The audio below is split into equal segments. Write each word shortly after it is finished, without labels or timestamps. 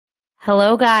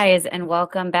Hello, guys, and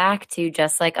welcome back to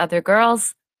Just Like Other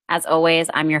Girls. As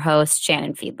always, I'm your host,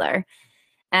 Shannon Fiedler.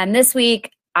 And this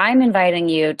week, I'm inviting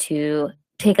you to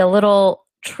take a little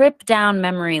trip down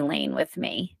memory lane with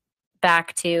me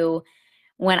back to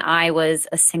when I was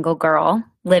a single girl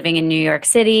living in New York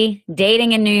City,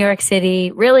 dating in New York City,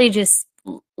 really just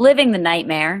living the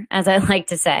nightmare, as I like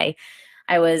to say.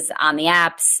 I was on the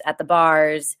apps, at the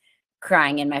bars,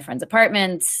 crying in my friends'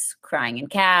 apartments, crying in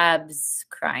cabs,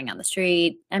 crying on the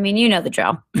street. I mean, you know the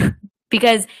drill.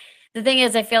 Because the thing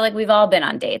is, I feel like we've all been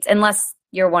on dates, unless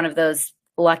you're one of those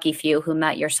lucky few who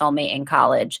met your soulmate in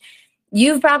college.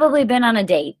 You've probably been on a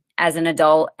date as an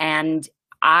adult, and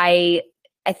I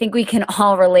think we can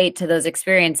all relate to those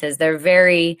experiences. They're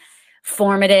very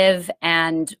formative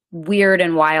and weird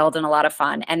and wild and a lot of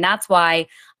fun. And that's why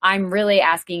I'm really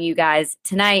asking you guys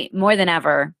tonight more than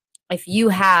ever, if you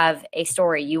have a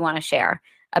story you want to share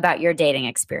about your dating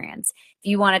experience, if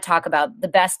you want to talk about the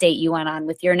best date you went on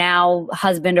with your now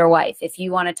husband or wife, if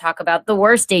you want to talk about the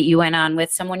worst date you went on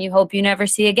with someone you hope you never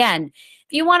see again,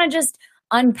 if you want to just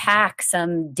unpack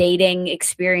some dating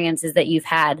experiences that you've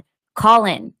had, call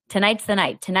in. Tonight's the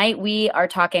night. Tonight we are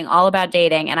talking all about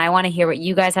dating, and I want to hear what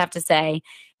you guys have to say,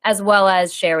 as well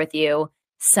as share with you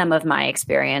some of my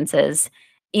experiences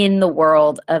in the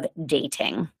world of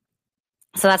dating.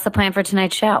 So that's the plan for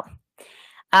tonight's show.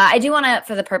 I do want to,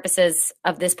 for the purposes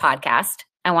of this podcast,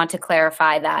 I want to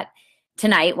clarify that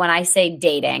tonight when I say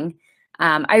dating,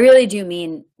 I really do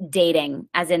mean dating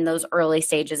as in those early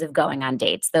stages of going on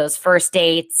dates, those first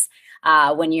dates,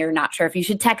 when you're not sure if you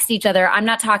should text each other. I'm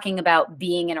not talking about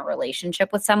being in a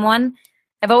relationship with someone.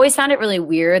 I've always found it really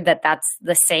weird that that's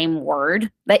the same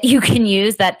word that you can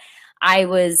use, that I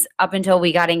was, up until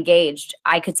we got engaged,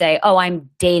 I could say, oh, I'm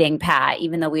dating Pat,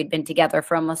 even though we'd been together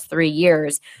for almost 3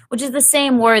 years, which is the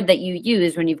same word that you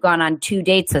use when you've gone on 2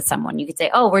 dates with someone. You could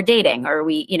say, oh, we're dating, or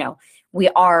we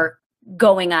are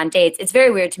going on dates. It's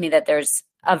very weird to me that there's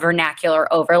a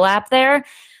vernacular overlap there.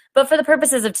 But for the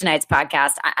purposes of tonight's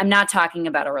podcast, I'm not talking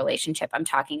about a relationship. I'm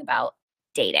talking about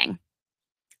dating.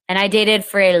 And I dated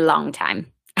for a long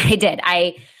time. I did.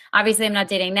 Obviously I'm not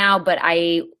dating now, but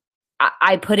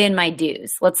I put in my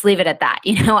dues. Let's leave it at that.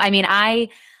 I mean, I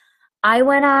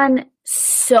went on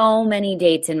so many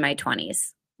dates in my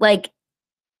 20s, like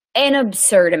an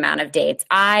absurd amount of dates.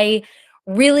 I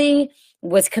really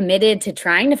was committed to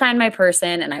trying to find my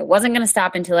person, and I wasn't going to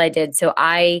stop until I did. So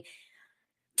I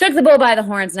took the bull by the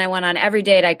horns and I went on every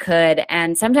date I could.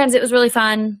 And sometimes it was really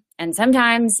fun, and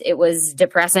sometimes it was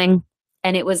depressing,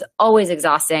 and it was always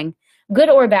exhausting. Good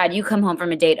or bad, you come home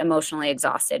from a date emotionally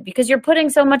exhausted because you're putting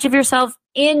so much of yourself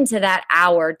into that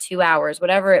hour, 2 hours,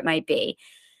 whatever it might be.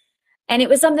 And it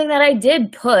was something that I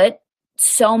did put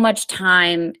so much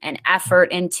time and effort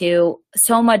into,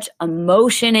 so much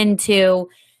emotion into,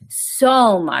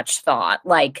 so much thought,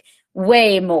 like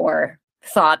way more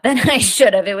thought than I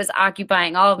should have. It was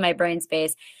occupying all of my brain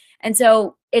space. And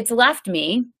so it's left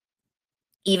me,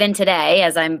 even today,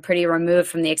 as I'm pretty removed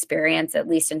from the experience, at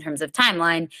least in terms of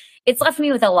timeline, it's left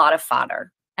me with a lot of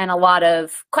fodder and a lot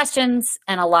of questions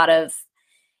and a lot of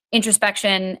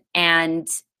introspection and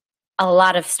a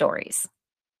lot of stories.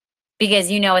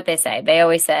 Because you know what they say. They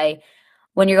always say,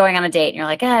 when you're going on a date and you're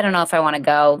like, I don't know if I want to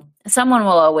go, someone will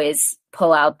always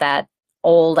pull out that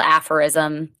old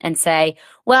aphorism and say,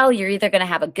 well, you're either going to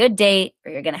have a good date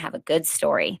or you're going to have a good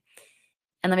story.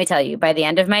 And let me tell you, by the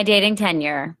end of my dating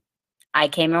tenure, I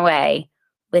came away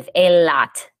with a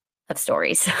lot of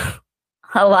stories,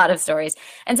 a lot of stories.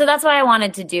 And so that's why I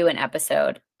wanted to do an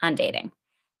episode on dating.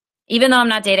 Even though I'm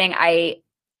not dating, I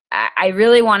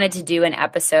really wanted to do an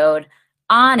episode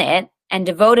on it and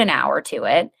devote an hour to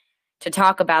it to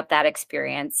talk about that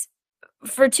experience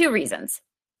for 2 reasons.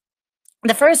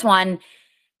 The first one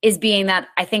is being that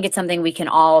I think it's something we can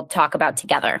all talk about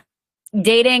together.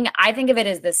 Dating, I think of it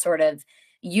as this sort of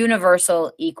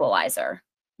universal equalizer,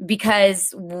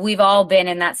 because we've all been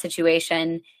in that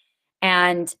situation,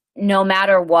 and no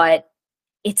matter what,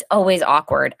 it's always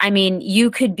awkward. I mean, you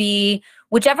could be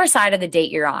whichever side of the date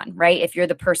you're on, right? If you're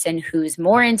the person who's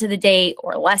more into the date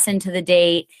or less into the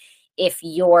date, if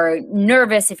you're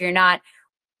nervous, if you're not,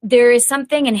 there is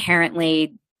something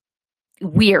inherently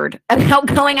weird about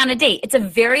going on a date. It's a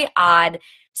very odd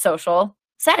social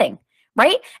setting,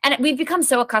 right? And we've become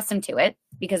so accustomed to it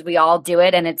because we all do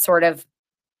it, and it's sort of,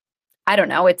 I don't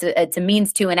know, it's a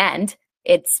means to an end.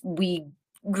 We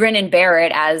grin and bear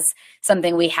it as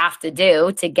something we have to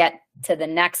do to get to the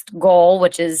next goal,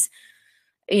 which is,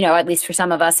 at least for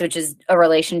some of us, which is a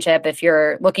relationship. If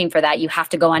you're looking for that, you have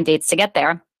to go on dates to get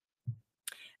there.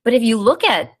 But if you look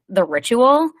at the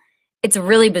ritual, It's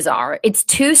really bizarre. It's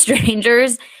two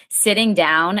strangers sitting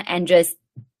down and just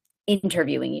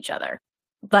interviewing each other.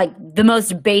 Like the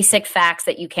most basic facts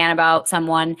that you can about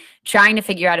someone, trying to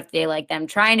figure out if they like them,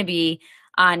 trying to be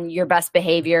on your best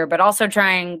behavior, but also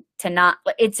trying to not.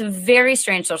 It's a very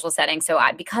strange social setting. So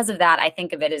because of that, I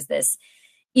think of it as this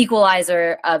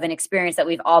equalizer of an experience that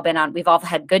we've all been on. We've all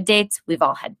had good dates. We've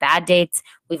all had bad dates.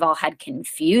 We've all had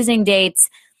confusing dates.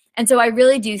 And so I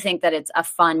really do think that it's a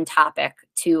fun topic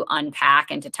to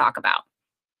unpack and to talk about.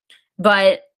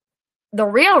 But the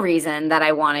real reason that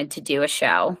I wanted to do a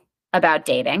show about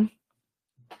dating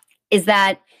is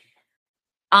that,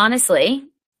 honestly,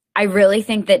 I really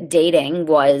think that dating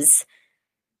was,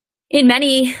 in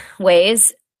many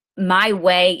ways, my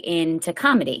way into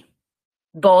comedy,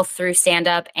 both through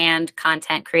stand-up and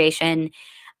content creation.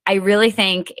 I really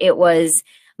think it was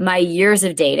my years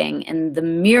of dating and the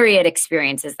myriad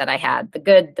experiences that I had, the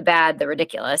good, the bad, the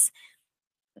ridiculous.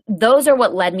 Those are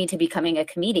what led me to becoming a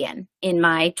comedian in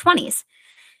my 20s.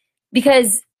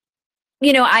 Because,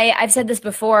 you know, I've said this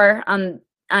before on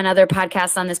other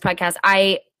podcasts, on this podcast,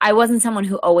 I wasn't someone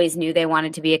who always knew they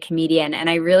wanted to be a comedian. And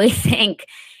I really think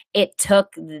it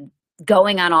took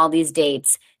going on all these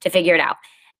dates to figure it out.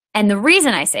 And the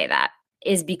reason I say that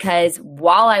is because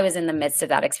while I was in the midst of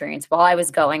that experience, while I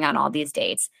was going on all these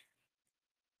dates,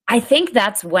 I think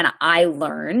that's when I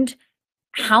learned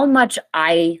how much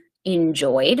I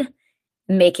enjoyed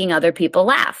making other people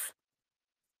laugh.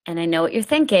 And I know what you're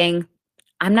thinking.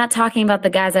 I'm not talking about the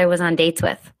guys I was on dates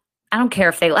with. I don't care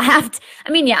if they laughed.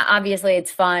 I mean, yeah, obviously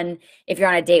it's fun if you're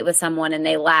on a date with someone and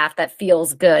they laugh. That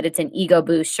feels good. It's an ego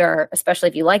boost, sure, especially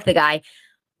if you like the guy.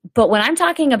 But when I'm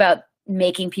talking about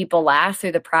making people laugh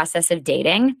through the process of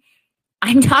dating,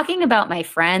 I'm talking about my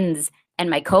friends and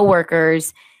my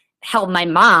coworkers, hell, my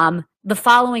mom, the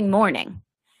following morning.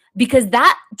 Because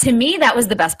that, to me, that was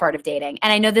the best part of dating.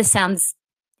 And I know this sounds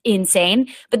insane,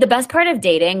 but the best part of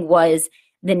dating was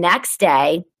the next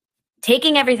day,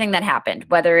 taking everything that happened,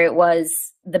 whether it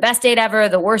was the best date ever,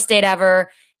 the worst date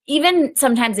ever, even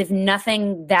sometimes if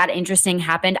nothing that interesting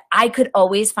happened, I could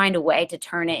always find a way to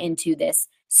turn it into this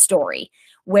story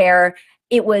where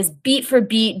it was beat for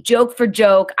beat, joke for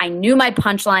joke. I knew my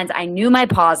punchlines. I knew my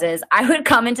pauses. I would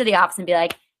come into the office and be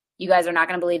like, you guys are not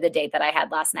going to believe the date that I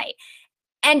had last night.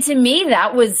 And to me,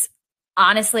 that was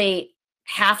honestly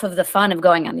half of the fun of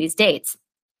going on these dates.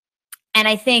 And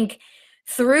I think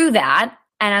through that,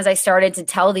 and as I started to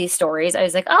tell these stories, I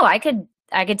was like, oh, I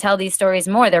could tell these stories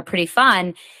more. They're pretty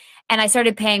fun. And I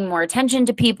started paying more attention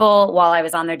to people while I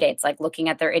was on their dates, like looking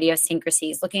at their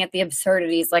idiosyncrasies, looking at the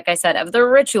absurdities, like I said, of the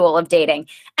ritual of dating.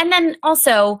 And then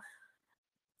also,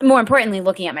 more importantly,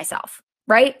 looking at myself,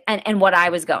 right? And what I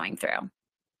was going through.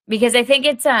 Because I think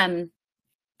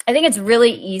it's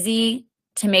really easy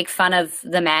to make fun of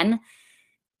the men,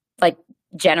 like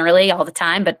generally all the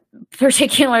time, but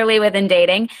particularly within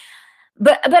dating.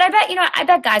 But I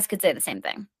bet guys could say the same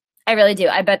thing. I really do.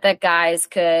 I bet that guys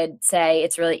could say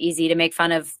it's really easy to make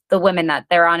fun of the women that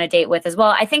they're on a date with as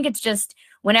well. I think it's just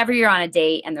whenever you're on a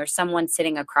date and there's someone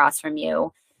sitting across from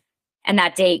you and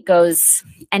that date goes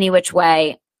any which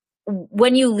way,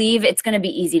 when you leave, it's going to be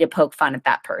easy to poke fun at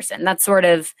that person. That's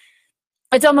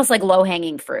it's almost like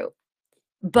low-hanging fruit.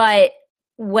 But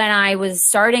when I was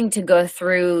starting to go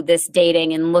through this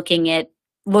dating and looking at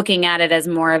it as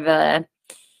more of a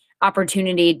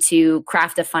opportunity to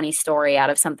craft a funny story out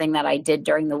of something that I did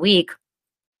during the week,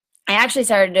 I actually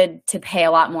started to pay a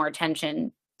lot more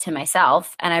attention to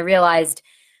myself. And I realized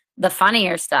the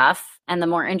funnier stuff and the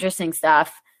more interesting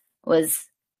stuff was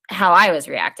how I was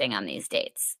reacting on these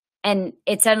dates. And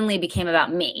it suddenly became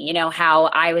about me, how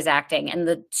I was acting and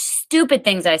the stupid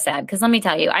things I said. Because let me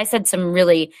tell you, I said some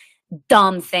really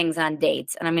dumb things on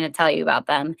dates, and I'm going to tell you about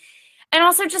them. And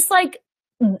also just like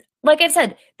I've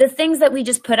said, the things that we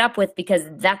just put up with because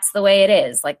that's the way it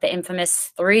is, like the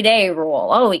infamous 3-day rule.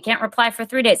 Oh, we can't reply for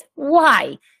 3 days.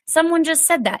 Why? Someone just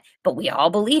said that, but we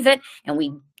all believe it and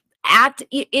we act.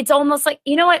 It's almost like,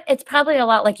 you know what? It's probably a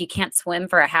lot like you can't swim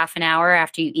for a half an hour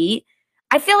after you eat.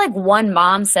 I feel like one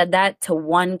mom said that to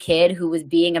one kid who was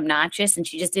being obnoxious and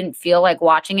she just didn't feel like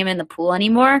watching him in the pool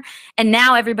anymore. And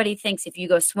now everybody thinks if you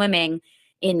go swimming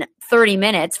in 30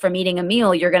 minutes from eating a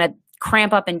meal, you're going to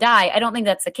cramp up and die. I don't think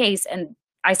that's the case. And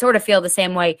I sort of feel the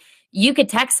same way. You could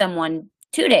text someone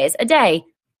 2 days, a day,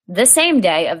 the same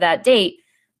day of that date,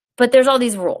 but there's all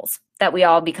these rules that we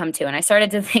all become to. And I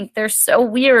started to think they're so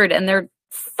weird and they're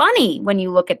funny when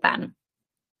you look at them.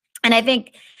 And I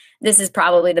think this is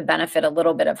probably the benefit, a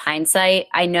little bit of hindsight.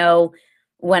 I know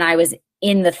when I was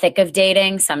in the thick of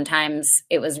dating, sometimes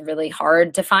it was really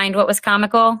hard to find what was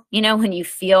comical. When you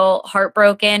feel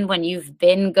heartbroken, when you've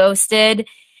been ghosted,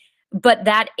 But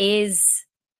it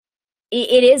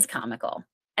is comical.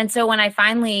 And so when I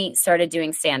finally started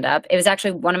doing stand-up, it was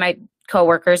actually one of my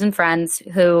coworkers and friends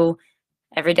who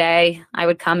every day I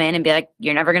would come in and be like,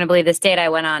 you're never going to believe this date I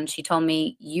went on. She told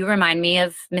me, you remind me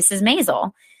of Mrs.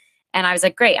 Maisel. And I was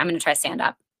like, great, I'm going to try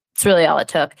stand-up. It's really all it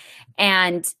took.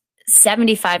 And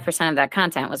 75% of that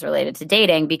content was related to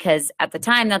dating because at the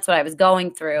time, that's what I was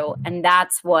going through. And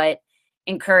that's what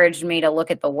encouraged me to look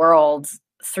at the world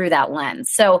through that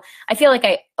lens. So I feel like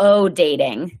I owe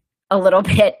dating a little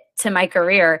bit to my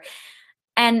career,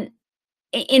 and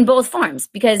in both forms,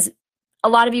 because a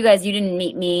lot of you guys, you didn't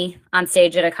meet me on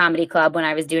stage at a comedy club when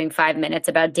I was doing 5 minutes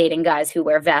about dating guys who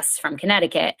wear vests from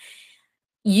Connecticut.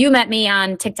 You met me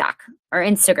on TikTok or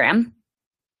Instagram,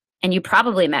 and you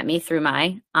probably met me through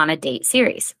my On a Date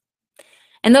series.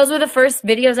 And those were the first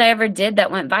videos I ever did that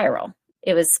went viral.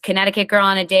 It was Connecticut Girl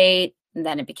on a Date, and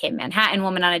then it became Manhattan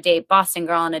Woman on a Date, Boston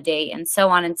Girl on a Date, and so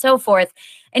on and so forth.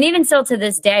 And even still to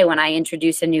this day, when I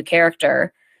introduce a new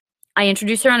character, I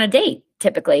introduce her on a date,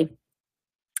 typically.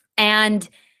 And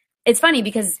it's funny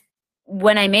because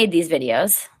when I made these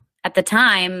videos, at the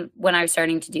time when I was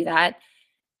starting to do that,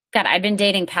 God, I'd been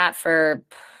dating Pat for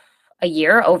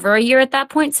over a year at that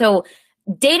point. So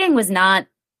dating was not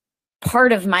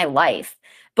part of my life.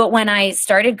 But when I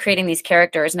started creating these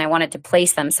characters and I wanted to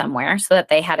place them somewhere so that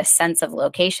they had a sense of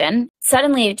location,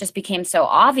 suddenly it just became so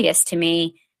obvious to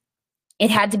me it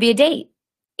had to be a date.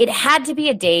 It had to be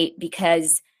a date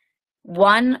because,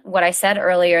 one, what I said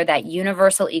earlier, that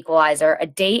universal equalizer, a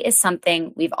date is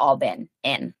something we've all been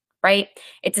in, right?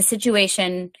 It's a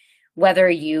situation, whether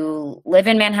you live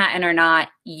in Manhattan or not,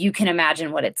 you can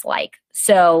imagine what it's like.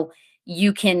 So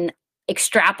you can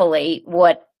extrapolate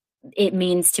what it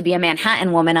means to be a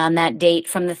Manhattan woman on that date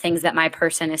from the things that my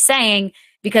person is saying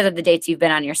because of the dates you've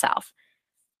been on yourself.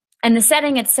 And the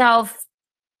setting itself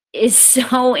is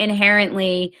so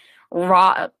inherently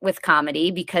raw with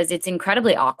comedy because it's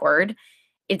incredibly awkward.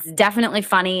 It's definitely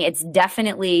funny. It's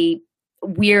definitely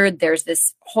weird. There's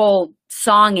this whole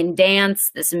song and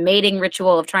dance, this mating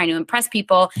ritual of trying to impress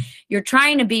people. You're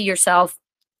trying to be yourself,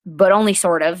 but only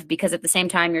sort of, because at the same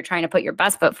time you're trying to put your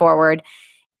best foot forward.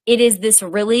 It is this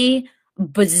really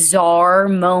bizarre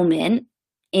moment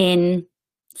in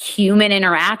human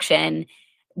interaction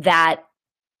that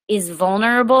is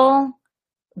vulnerable,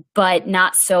 but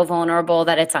not so vulnerable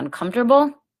that it's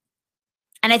uncomfortable.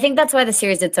 And I think that's why the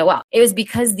series did so well. It was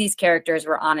because these characters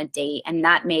were on a date, and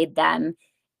that made them,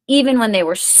 even when they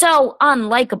were so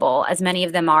unlikable, as many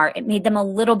of them are, it made them a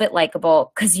little bit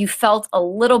likable because you felt a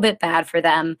little bit bad for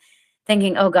them,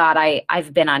 thinking, oh God,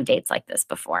 I've been on dates like this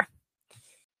before.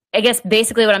 I guess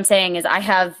basically what I'm saying is I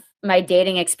have my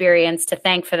dating experience to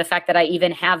thank for the fact that I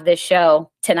even have this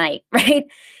show tonight, right?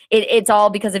 It's all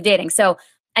because of dating. So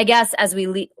I guess as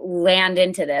we land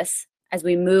into this, as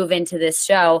we move into this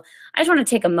show, I just want to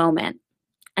take a moment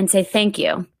and say thank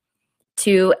you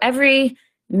to every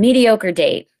mediocre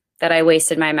date that I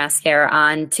wasted my mascara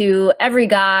on, to every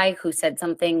guy who said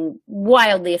something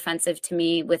wildly offensive to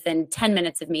me within 10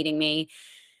 minutes of meeting me,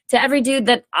 to every dude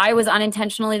that I was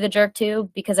unintentionally the jerk to,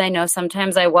 because I know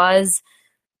sometimes I was,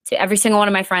 to every single one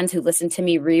of my friends who listened to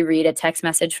me reread a text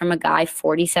message from a guy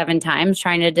 47 times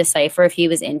trying to decipher if he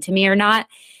was into me or not,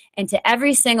 and to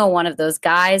every single one of those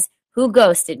guys who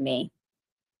ghosted me.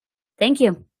 Thank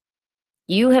you.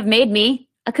 You have made me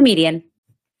a comedian.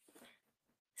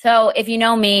 So if you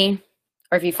know me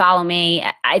or if you follow me,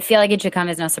 I feel like it should come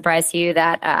as no surprise to you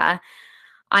that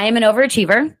I am an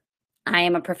overachiever. I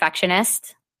am a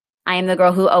perfectionist. I am the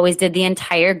girl who always did the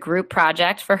entire group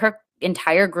project for her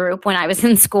entire group when I was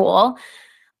in school.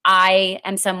 I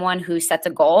am someone who sets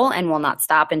a goal and will not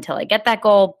stop until I get that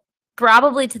goal,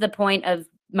 probably to the point of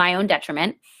my own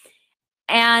detriment.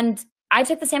 And I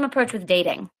took the same approach with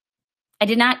dating. I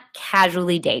did not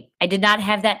casually date. I did not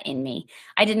have that in me.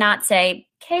 I did not say,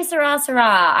 "Okay, Sarah,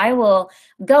 I will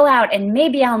go out and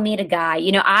maybe I'll meet a guy."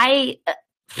 You know, I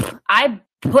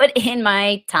put in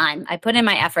my time. I put in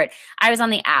my effort. I was on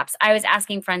the apps. I was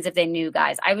asking friends if they knew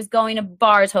guys. I was going to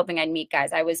bars hoping I'd meet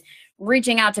guys. I was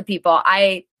reaching out to people.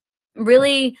 I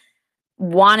really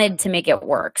wanted to make it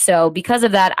work. So because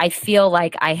of that, I feel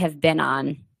like I have been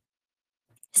on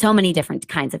so many different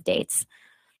kinds of dates.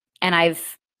 And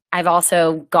I've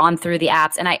also gone through the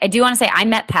apps. And I do want to say I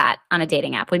met Pat on a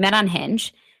dating app. We met on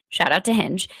Hinge. Shout out to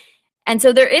Hinge. And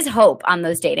so there is hope on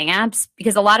those dating apps,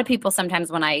 because a lot of people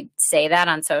sometimes when I say that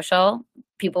on social,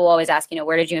 people will always ask,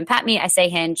 where did you and Pat meet? I say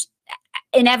Hinge.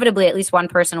 Inevitably, at least one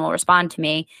person will respond to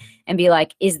me and be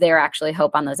like, is there actually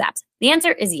hope on those apps? The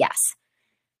answer is yes.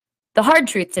 The hard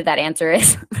truth to that answer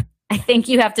is I think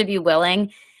you have to be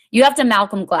willing. You have to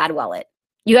Malcolm Gladwell it.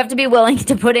 You have to be willing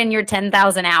to put in your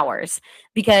 10,000 hours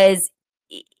because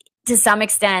to some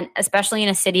extent, especially in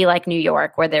a city like New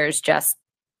York where there's just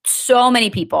so many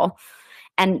people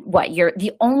and you're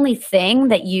the only thing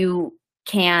that you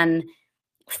can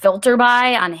filter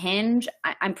by on Hinge,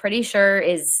 I'm pretty sure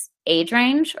is age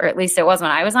range, or at least it was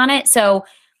when I was on it. So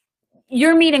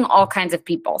you're meeting all kinds of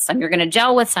people. Some you're going to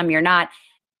gel with, some you're not.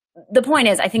 The point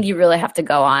is, I think you really have to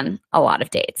go on a lot of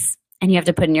dates and you have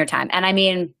to put in your time. And I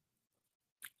mean,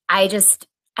 I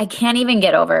can't even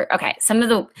get over. Okay. Some of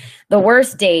the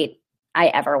worst date I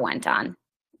ever went on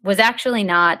was actually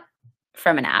not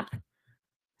from an app.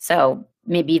 So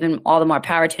maybe even all the more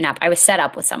power to an app. I was set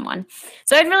up with someone.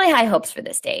 So I had really high hopes for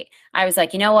this date. I was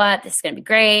like, you know what? This is going to be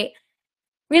great.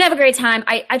 We're going to have a great time.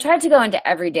 I tried to go into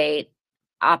every date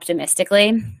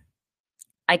optimistically.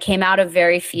 I came out of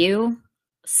very few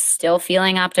still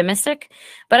feeling optimistic,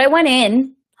 but I went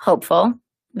in hopeful.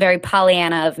 Very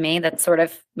Pollyanna of me. That's sort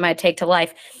of my take to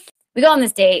life. We go on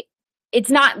this date. It's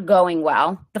not going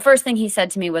well. The first thing he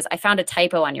said to me was, I found a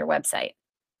typo on your website.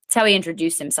 That's how he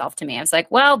introduced himself to me. I was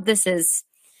like, well, this is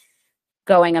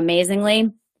going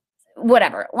amazingly.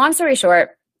 Whatever. Long story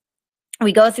short,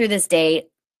 we go through this date.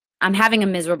 I'm having a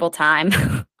miserable time.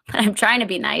 I'm trying to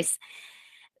be nice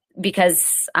because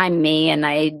I'm me and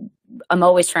I'm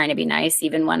always trying to be nice,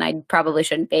 even when I probably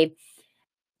shouldn't be.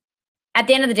 At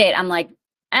the end of the date, I'm like,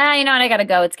 you know what? I got to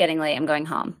go. It's getting late. I'm going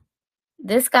home.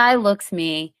 This guy looks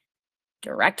me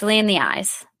directly in the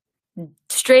eyes,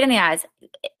 straight in the eyes,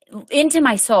 into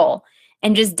my soul,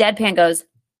 and just deadpan goes,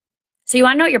 so you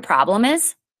want to know what your problem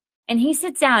is? And he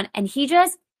sits down and he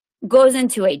just goes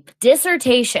into a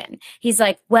dissertation. He's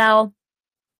like, well,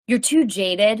 you're too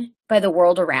jaded by the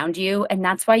world around you, and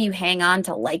that's why you hang on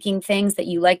to liking things that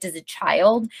you liked as a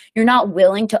child. You're not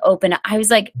willing to open up. I was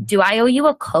like, do I owe you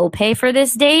a copay for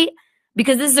this date?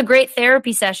 Because this is a great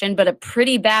therapy session, but a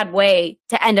pretty bad way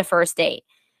to end a first date.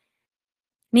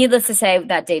 Needless to say,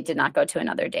 that date did not go to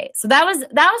another date. So that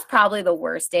was probably the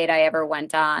worst date I ever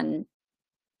went on.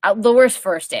 The worst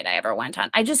first date I ever went on.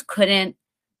 I just could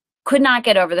not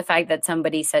get over the fact that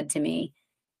somebody said to me,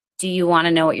 do you want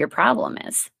to know what your problem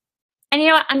is? And you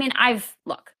know what? I mean,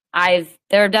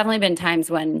 there have definitely been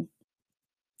times when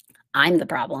I'm the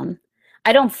problem.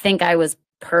 I don't think I was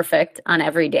perfect on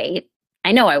every date.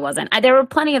 I know I wasn't. There were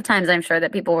plenty of times I'm sure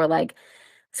that people were like,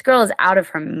 this girl is out of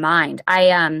her mind.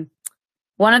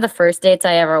 One of the first dates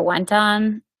I ever went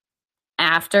on,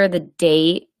 after the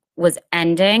date was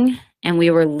ending and we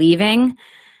were leaving,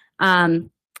 I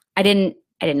didn't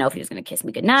know if he was going to kiss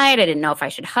me goodnight. I didn't know if I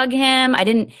should hug him. I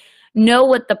didn't know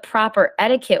what the proper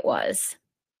etiquette was.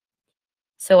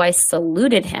 So I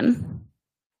saluted him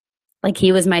like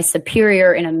he was my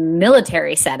superior in a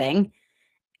military setting.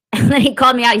 And then he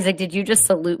called me out. He's like, did you just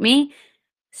salute me?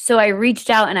 So I reached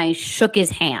out and I shook his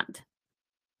hand.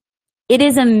 It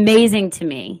is amazing to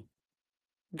me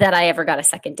that I ever got a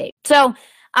second date. So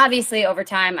obviously over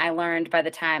time, I learned by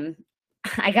the time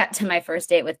I got to my first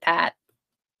date with Pat,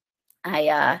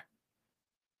 I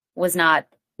was not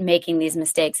making these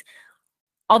mistakes.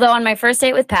 Although on my first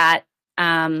date with Pat,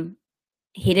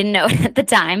 he didn't know it at the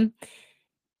time,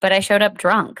 but I showed up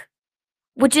drunk,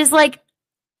 which is like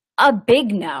a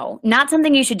big no, not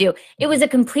something you should do. It was a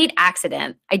complete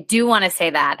accident. I do want to say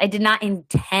that. I did not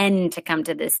intend to come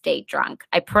to this date drunk,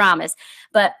 I promise.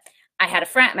 But I had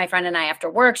my friend and I after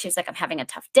work, she was like, I'm having a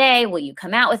tough day. Will you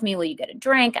come out with me? Will you get a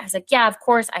drink? I was like, yeah, of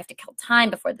course. I have to kill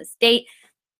time before this date.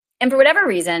 And for whatever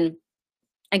reason,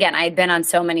 again, I had been on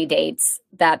so many dates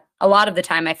that a lot of the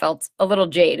time I felt a little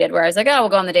jaded where I was like, oh, we'll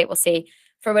go on the date. We'll see.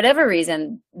 For whatever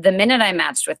reason, the minute I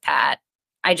matched with Pat,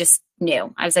 I just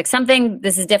knew. I was like,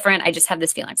 this is different. I just have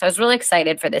this feeling. So I was really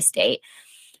excited for this date.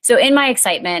 So in my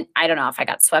excitement, I don't know if I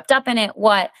got swept up in it,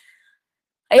 I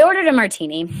ordered a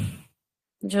martini,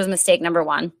 which was mistake number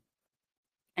one.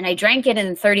 And I drank it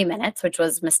in 30 minutes, which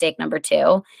was mistake number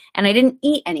two. And I didn't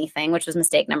eat anything, which was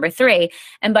mistake number three.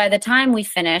 And by the time we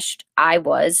finished, I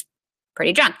was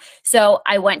pretty drunk. So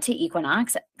I went to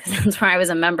Equinox, because that's where I was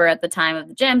a member at the time of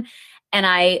the gym. And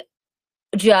I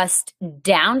just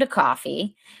downed a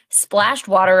coffee, splashed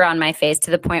water on my face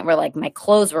to the point where like my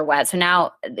clothes were wet. So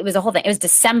now it was a whole thing. It was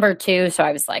December too. So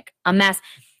I was like a mess,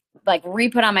 like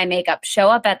re-put on my makeup, show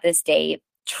up at this date,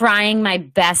 trying my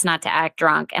best not to act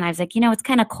drunk. And I was like, it's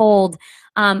kind of cold.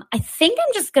 I think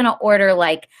I'm just going to order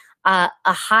like a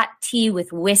hot tea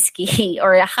with whiskey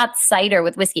or a hot cider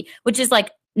with whiskey, which is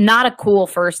like not a cool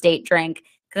first date drink.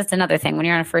 Because that's another thing. When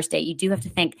you're on a first date, you do have to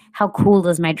think, how cool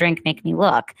does my drink make me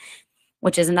look?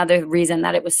 Which is another reason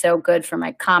that it was so good for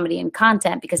my comedy and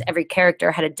content, because every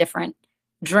character had a different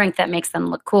drink that makes them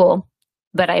look cool.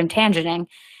 But I'm tangenting.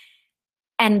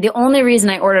 And the only reason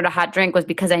I ordered a hot drink was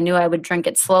because I knew I would drink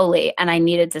it slowly and I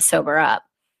needed to sober up.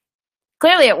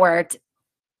 Clearly it worked.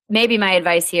 Maybe my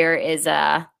advice here is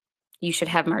you should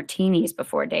have martinis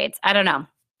before dates. I don't know.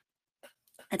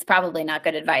 It's probably not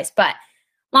good advice, but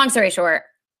long story short,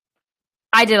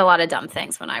 I did a lot of dumb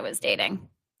things when I was dating.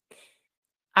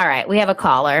 All right, we have a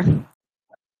caller.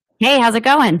 Hey, how's it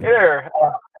going? Here.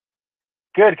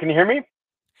 Good. Can you hear me?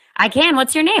 I can.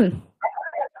 What's your name?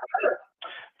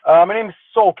 My name's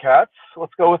Soul Cats.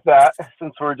 Let's go with that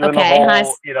since we're doing the whole,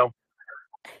 nice.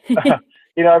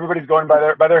 Everybody's going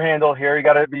by their handle here. You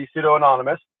got to be pseudo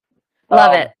anonymous.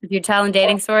 Love it. If you're telling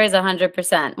dating stories,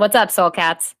 100%. What's up, Soul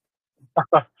Cats?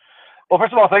 Well,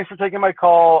 first of all, thanks for taking my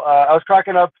call. I was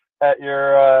cracking up at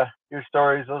your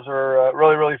stories. Those were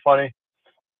really, really funny.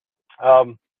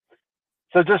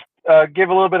 So just give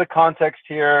a little bit of context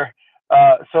here.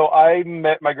 So I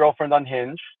met my girlfriend on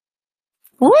Hinge.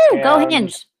 Woo, go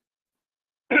Hinge.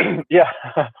 Yeah.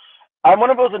 I'm one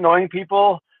of those annoying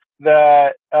people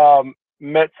that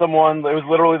met someone. It was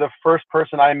literally the first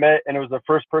person I met, and it was the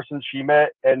first person she met,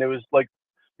 and it was like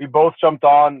we both jumped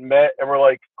on, met, and we're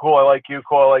like, cool, I like you,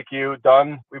 cool, I like you,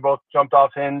 done. We both jumped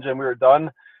off Hinge, and we were done.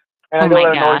 And I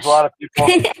know that annoys a lot of people,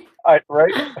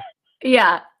 right?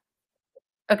 Yeah.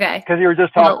 Okay. Because you were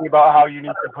just talking about how you need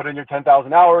to put in your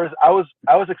 10,000 hours. I was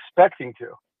expecting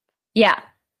to. Yeah.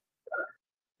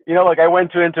 Like I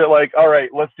went into it like, all right,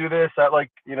 let's do this. I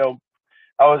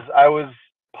was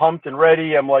pumped and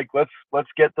ready. I'm like, let's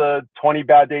get the 20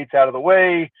 bad dates out of the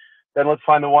way. Then let's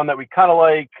find the one that we kind of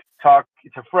like, talk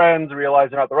to friends,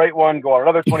 realize they're not the right one, go on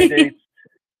another 20 dates.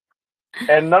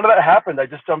 And none of that happened. I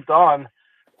just jumped on.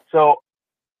 So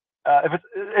if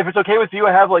it's okay with you,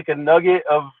 I have like a nugget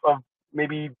of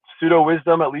maybe pseudo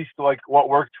wisdom, at least like what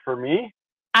worked for me.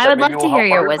 I would love to hear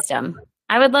your wisdom.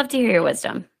 I would love to hear your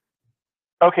wisdom.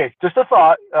 Okay, just a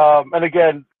thought. And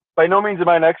again, by no means am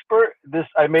I an expert.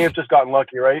 I may have just gotten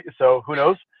lucky, right? So who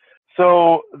knows?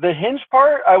 So the Hinge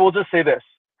part, I will just say this.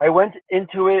 I went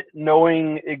into it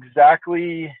knowing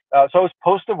exactly, so I was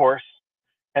post-divorce,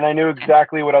 and I knew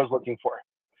exactly what I was looking for.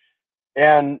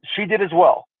 And she did as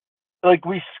well. Like,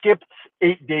 we skipped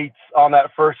 8 dates on that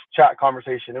first chat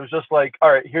conversation. It was just like,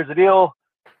 all right, here's the deal.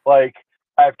 Like,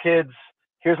 I have kids.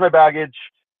 Here's my baggage.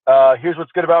 Here's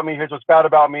what's good about me. Here's what's bad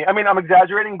about me. I mean, I'm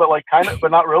exaggerating, but like kind of, but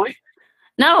not really.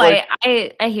 No, like,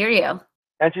 I hear you.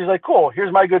 And she's like, cool,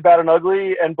 here's my good, bad, and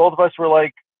ugly. And both of us were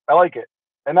like, I like it.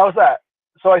 And that was that.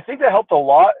 So I think that helped a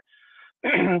lot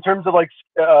in terms of like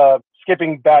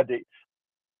skipping bad dates.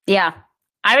 Yeah,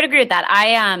 I would agree with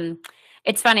that.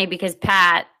 It's funny because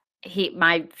Pat,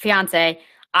 my fiance,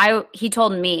 he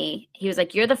told me, he was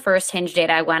like, you're the first Hinge date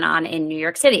I went on in New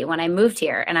York City when I moved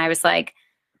here. And I was like,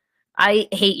 I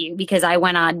hate you because I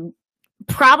went on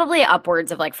probably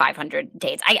upwards of like 500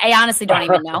 dates. I honestly don't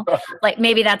even know. Like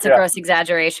maybe that's a gross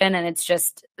exaggeration and it's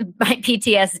just my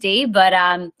PTSD.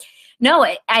 But no,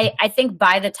 I think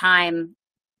by the time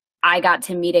I got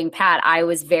to meeting Pat, I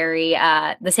was very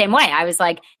the same way. I was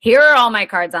like, here are all my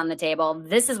cards on the table.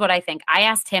 This is what I think. I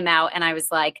asked him out and I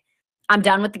was like, I'm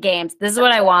done with the games. This is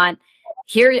what I want.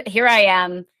 Here I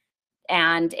am.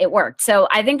 And it worked. So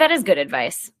I think that is good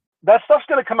advice. That stuff's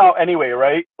going to come out anyway,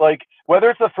 right? Like whether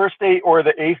it's the first date or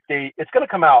the 8th date, it's going to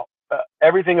come out,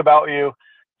 everything about you.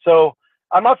 So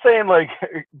I'm not saying like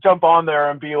jump on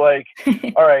there and be like,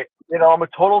 all right, I'm a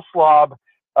total slob.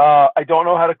 I don't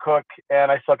know how to cook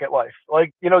and I suck at life.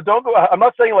 Like, don't go, I'm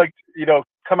not saying like,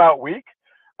 come out weak.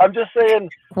 I'm just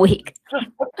saying weak.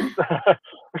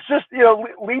 Just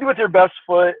lead with your best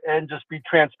foot and just be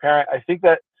transparent. I think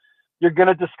that you're going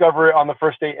to discover it on the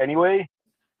first date anyway.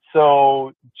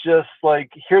 So just like,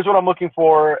 here's what I'm looking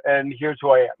for and here's who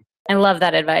I am. I love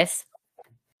that advice.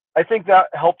 I think that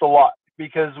helped a lot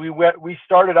because we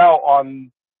started out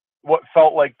on what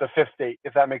felt like the 5th date,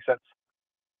 if that makes sense.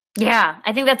 Yeah,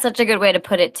 I think that's such a good way to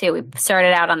put it too. We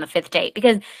started out on the 5th date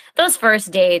because those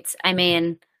first dates, I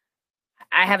mean,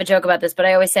 I have a joke about this, but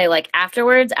I always say like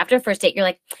afterwards, after first date, you're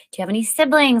like, do you have any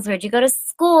siblings? Where'd you go to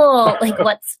school? Like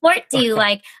what sport do you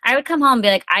like? I would come home and be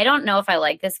like, I don't know if I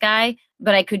like this guy,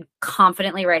 but I could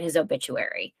confidently write his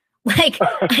obituary. Like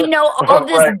I know all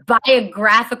this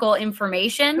biographical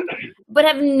information, but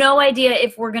have no idea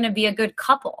if we're going to be a good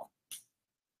couple.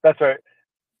 That's right.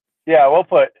 Yeah, well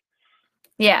put.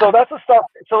 Yeah. So that's the stuff.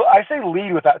 So I say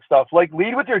lead with that stuff. Like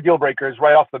lead with your deal breakers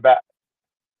right off the bat.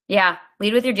 Yeah,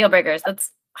 lead with your deal breakers.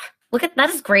 That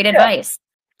is great advice.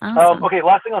 Awesome. Okay,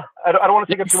 last thing, I don't want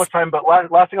to take up too much time, but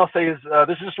last thing I'll say is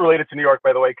this is just related to New York,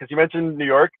 by the way, because you mentioned New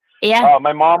York. Yeah.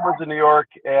 My mom lives in New York,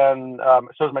 and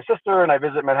so is my sister, and I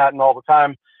visit Manhattan all the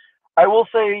time. I will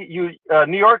say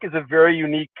New York is a very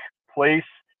unique place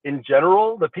in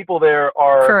general, the people there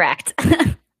are correct.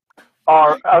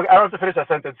 I don't have to finish that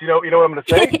sentence. You know what I'm going to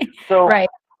say? So right.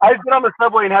 I've been on the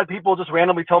subway and had people just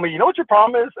randomly tell me, you know what your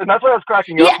problem is? And that's why I was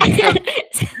cracking up. Yeah.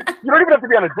 Because you don't even have to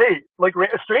be on a date. Like,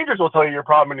 strangers will tell you your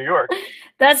problem in New York.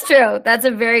 That's true. That's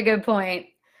a very good point.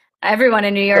 Everyone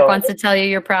in New York wants to tell you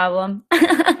your problem.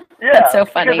 Yeah. That's so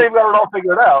funny. Because they've got it all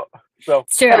figured out. So,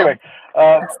 it's true. Anyway.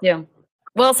 That's true.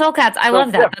 Well, Soul Cats, I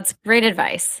love that. Yeah. That's great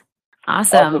advice.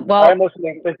 Awesome. Well, I'm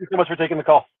listening. Thank you so much for taking the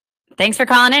call. Thanks for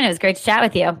calling in. It was great to chat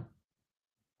with you.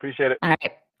 Appreciate it. All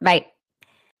right. Bye.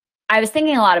 I was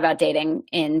thinking a lot about dating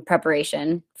in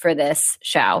preparation for this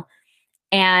show.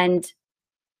 And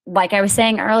like I was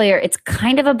saying earlier, it's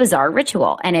kind of a bizarre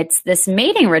ritual. And it's this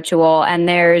mating ritual. And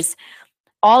there's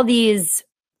all these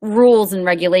rules and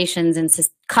regulations and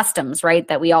customs, right,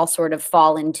 that we all sort of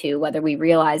fall into, whether we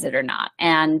realize it or not.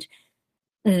 And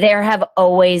there have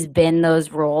always been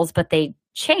those rules, but they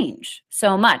change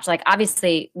so much. Like,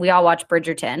 obviously, we all watch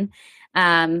Bridgerton.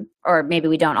 Or maybe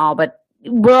we don't all, but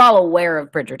we're all aware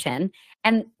of Bridgerton.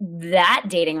 And that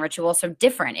dating ritual is so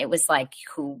different. It was like,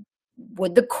 who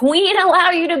would the queen allow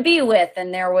you to be with?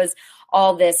 And there was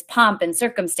all this pomp and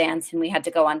circumstance, and we had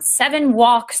to go on 7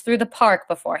 walks through the park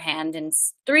beforehand and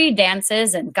 3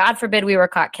 dances, and God forbid we were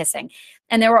caught kissing.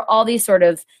 And there were all these sort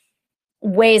of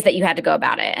ways that you had to go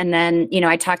about it. And then,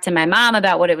 I talked to my mom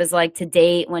about what it was like to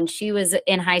date when she was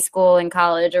in high school and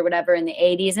college or whatever in the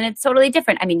 80s. And it's totally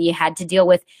different. I mean, you had to deal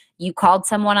with, you called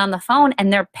someone on the phone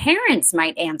and their parents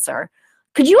might answer.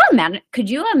 Could you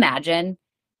imagine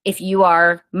if you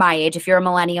are my age, if you're a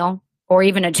millennial or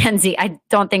even a Gen Z? I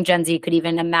don't think Gen Z could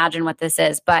even imagine what this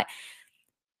is, but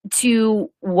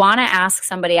to want to ask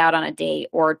somebody out on a date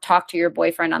or talk to your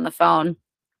boyfriend on the phone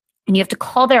and you have to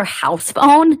call their house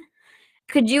phone.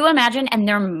 Could you imagine? And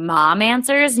their mom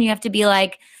answers and you have to be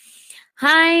like,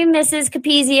 hi, Mrs.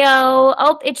 Capizio.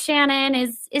 Oh, it's Shannon.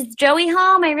 Is Joey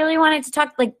home? I really wanted to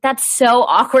talk. Like, that's so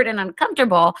awkward and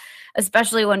uncomfortable,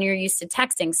 especially when you're used to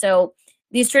texting. So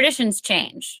these traditions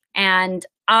change. And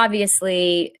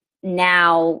obviously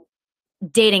now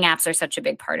dating apps are such a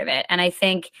big part of it. And I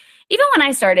think even when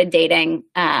I started dating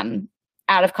out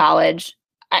of college,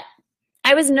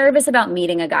 I was nervous about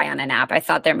meeting a guy on an app. I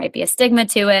thought there might be a stigma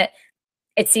to it.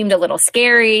 It seemed a little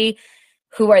scary.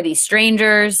 Who are these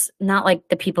strangers? Not like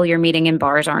the people you're meeting in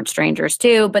bars aren't strangers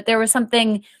too, but there was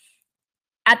something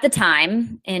at the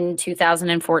time in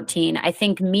 2014, I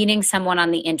think meeting someone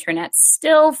on the internet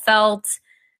still felt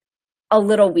a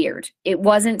little weird. It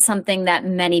wasn't something that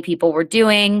many people were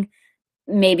doing.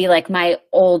 Maybe like my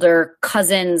older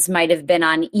cousins might have been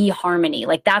on eHarmony.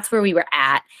 Like, that's where we were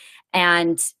at.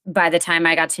 And by the time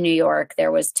I got to New York,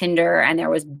 there was Tinder and there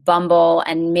was Bumble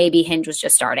and maybe Hinge was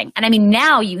just starting. And I mean,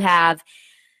 now you have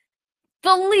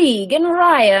The League and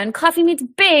Raya and Coffee Meets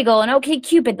Bagel and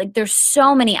OkCupid. Like, there's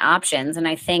so many options. And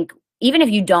I think even if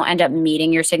you don't end up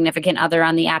meeting your significant other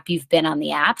on the app, you've been on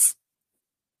the apps.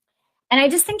 And I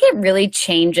just think it really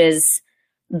changes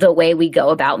the way we go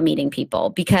about meeting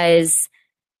people, because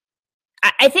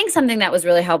I think something that was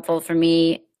really helpful for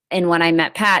me and when I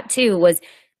met Pat too was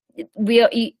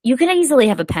you can easily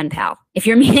have a pen pal. If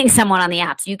you're meeting someone on the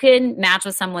apps, you can match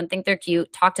with someone, think they're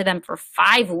cute, talk to them for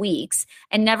 5 weeks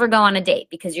and never go on a date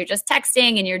because you're just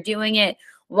texting and you're doing it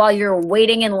while you're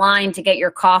waiting in line to get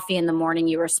your coffee in the morning.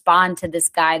 You respond to this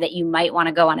guy that you might want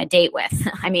to go on a date with.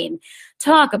 I mean,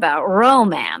 talk about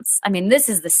romance. I mean, this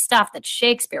is the stuff that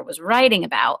Shakespeare was writing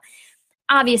about.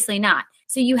 Obviously not.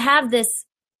 So you have this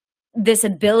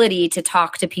ability to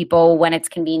talk to people when it's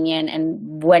convenient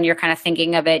and when you're kind of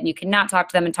thinking of it, and you cannot talk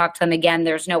to them and talk to them again.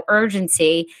 There's no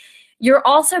urgency. You're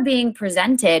also being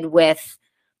presented with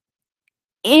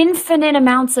infinite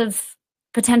amounts of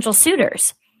potential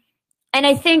suitors. And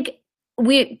I think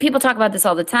people talk about this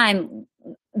all the time.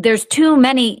 There's too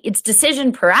many, it's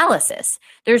decision paralysis.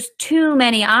 There's too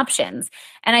many options.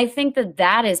 And I think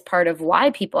that is part of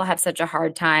why people have such a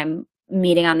hard time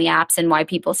meeting on the apps and why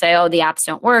people say, oh, the apps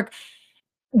don't work,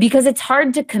 because it's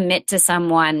hard to commit to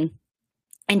someone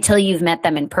until you've met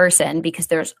them in person, because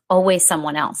there's always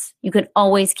someone else. You could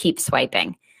always keep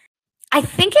swiping. I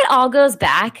think it all goes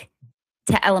back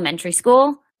to elementary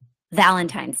school,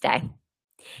 Valentine's Day.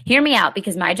 Hear me out,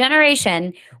 because my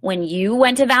generation, when you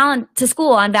went to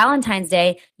school on Valentine's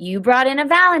Day, you brought in a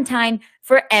Valentine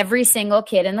for every single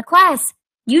kid in the class.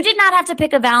 You did not have to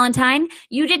pick a Valentine.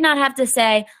 You did not have to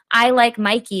say, I like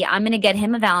Mikey, I'm going to get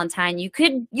him a Valentine. You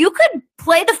could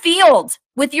play the field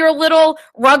with your little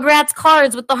Rugrats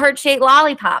cards with the heart-shaped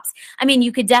lollipops. I mean,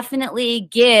 you could definitely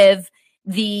give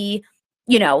the,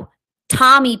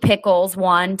 Tommy Pickles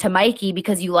one to Mikey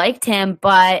because you liked him,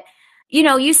 but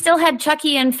you still had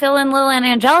Chucky and Phil and Lil and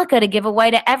Angelica to give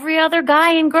away to every other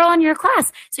guy and girl in your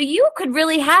class. So you could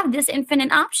really have this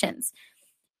infinite options.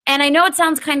 And I know it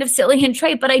sounds kind of silly and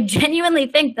trite, but I genuinely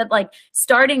think that like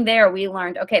starting there, we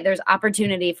learned, okay, there's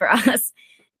opportunity for us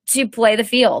to play the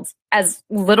field as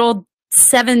little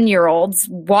 7-year-olds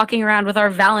walking around with our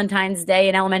Valentine's Day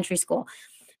in elementary school.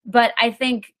 But I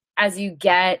think as you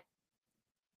get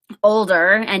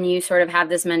older and you sort of have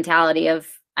this mentality of,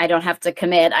 I don't have to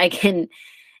commit, I can,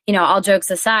 all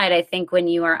jokes aside, I think when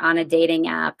you are on a dating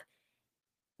app,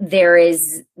 there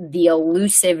is the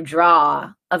elusive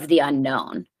draw of the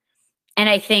unknown. And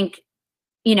I think,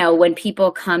 when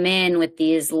people come in with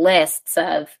these lists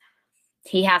of,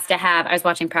 he has to have, I was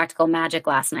watching Practical Magic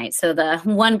last night. So the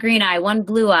one green eye, one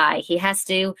blue eye, he has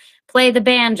to play the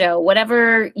banjo,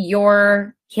 whatever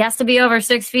he has to be over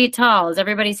 6 feet tall is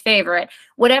everybody's favorite.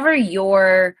 Whatever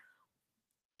your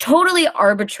totally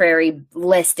arbitrary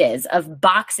list is of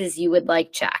boxes you would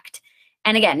like checked.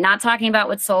 And again, not talking about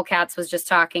what Soul Cats was just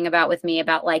talking about with me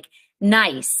about like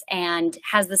nice and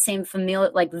has the same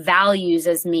familiar like values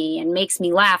as me and makes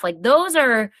me laugh. Like those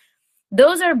are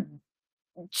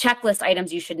checklist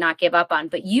items you should not give up on,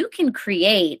 but you can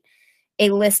create a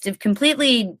list of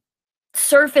completely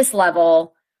surface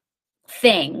level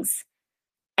things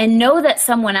and know that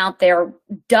someone out there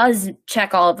does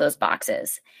check all of those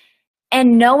boxes.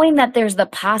 And knowing that there's the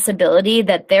possibility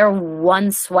that they're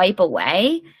one swipe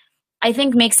away, I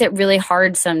think makes it really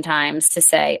hard sometimes to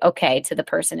say, okay, to the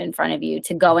person in front of you,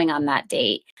 to going on that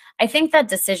date. I think that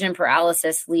decision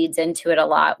paralysis leads into it a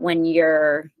lot when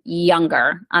you're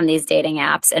younger on these dating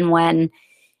apps and when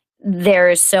there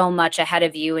is so much ahead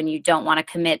of you and you don't want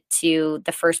to commit to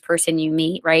the first person you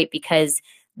meet, right? Because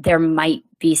there might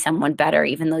be someone better,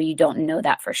 even though you don't know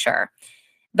that for sure.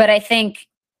 But I think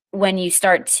when you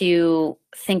start to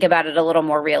think about it a little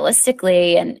more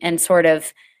realistically and sort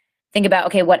of think about,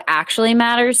 okay, what actually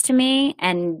matters to me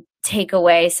and take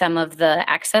away some of the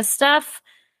excess stuff,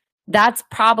 that's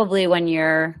probably when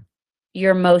you're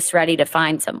most ready to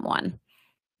find someone.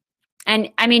 And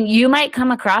I mean, you might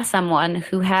come across someone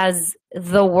who has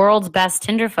the world's best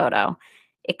Tinder photo.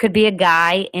 It could be a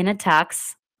guy in a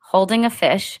tux, holding a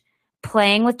fish,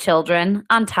 playing with children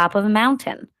on top of a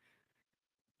mountain.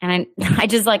 And I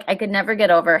just like, I could never get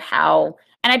over how,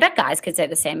 and I bet guys could say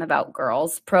the same about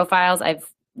girls' profiles. I've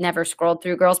never scrolled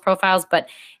through girls' profiles, but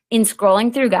in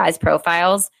scrolling through guys'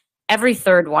 profiles, every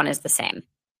third one is the same.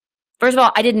 First of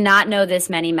all, I did not know this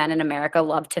many men in America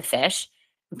love to fish,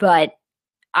 but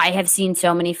I have seen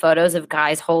so many photos of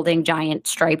guys holding giant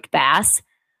striped bass.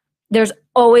 There's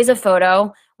always a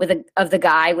photo of the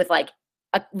guy with like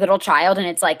a little child, and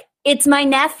it's like, it's my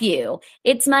nephew,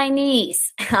 it's my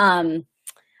niece.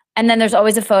 And then there's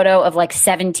always a photo of like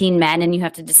 17 men, and you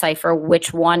have to decipher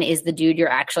which one is the dude you're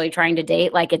actually trying to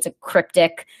date. Like it's a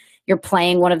cryptic, you're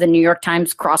playing one of the New York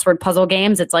Times crossword puzzle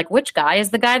games. It's like, which guy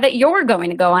is the guy that you're going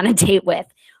to go on a date with?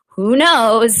 Who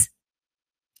knows?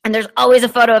 And there's always a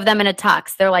photo of them in a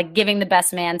tux. They're like giving the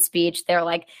best man speech. They're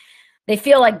like, they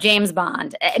feel like James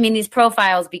Bond. I mean, these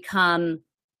profiles become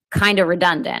kind of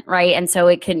redundant, right? And so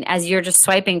it can, as you're just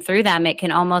swiping through them, it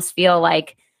can almost feel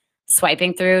like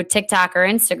swiping through TikTok or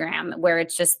Instagram, where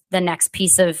it's just the next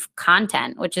piece of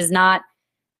content, which is not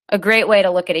a great way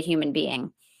to look at a human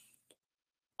being.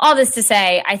 All this to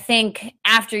say, I think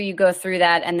after you go through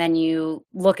that and then you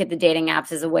look at the dating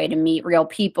apps as a way to meet real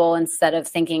people instead of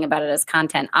thinking about it as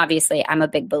content, obviously I'm a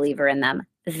big believer in them.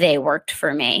 They worked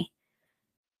for me.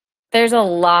 There's a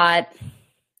lot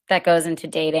that goes into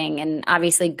dating, and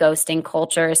obviously ghosting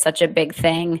culture is such a big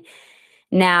thing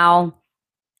now.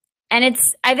 And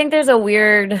I think there's a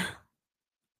weird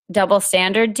double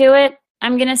standard to it,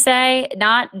 I'm going to say,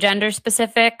 not gender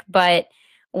specific, but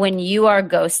when you are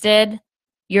ghosted,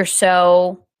 you're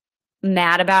so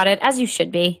mad about it, as you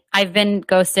should be. I've been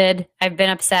ghosted. I've been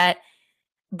upset.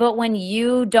 But when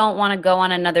you don't want to go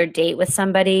on another date with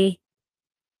somebody,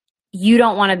 you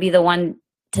don't want to be the one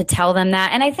to tell them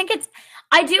that. And I think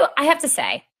I have to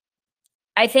say,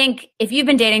 I think if you've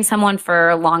been dating someone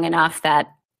for long enough that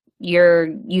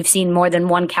you've seen more than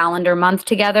one calendar month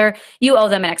together, you owe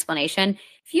them an explanation.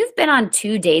 If you've been on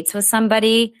 2 dates with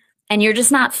somebody and you're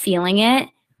just not feeling it,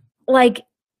 like,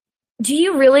 do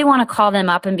you really want to call them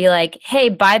up and be like, hey,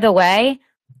 by the way,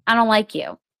 I don't like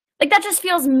you? Like, that just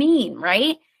feels mean,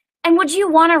 right? And would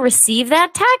you want to receive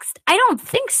that text? I don't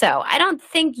think so. I don't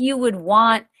think you would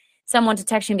want someone to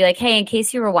text you and be like, hey, in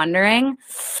case you were wondering,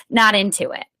 not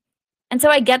into it. And so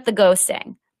I get the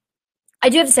ghosting. I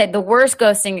do have to say the worst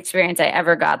ghosting experience I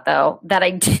ever got, though, that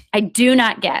I do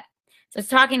not get. So I was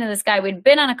talking to this guy. We'd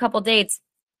been on a couple dates,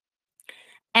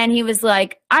 And he was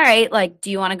like, all right, like, do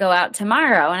you want to go out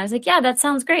tomorrow? And I was like, yeah, that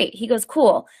sounds great. He goes,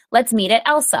 cool. Let's meet at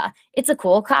Elsa. It's a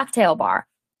cool cocktail bar.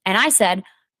 And I said,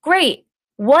 great.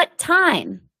 What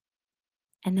time?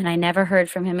 And then I never heard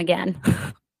from him again.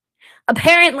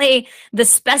 Apparently, the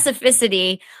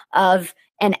specificity of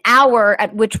an hour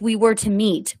at which we were to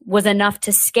meet was enough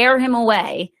to scare him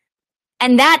away.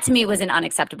 And that to me was an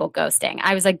unacceptable ghosting.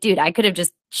 I was like, dude, I could have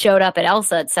just showed up at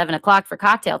Elsa at 7:00 for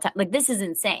cocktail time. Like, this is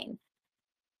insane.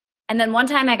 And then one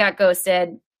time I got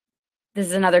ghosted. This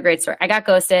is another great story. I got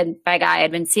ghosted by a guy.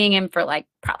 I'd been seeing him for like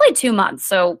probably 2 months,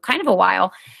 so kind of a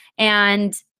while.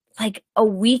 And like a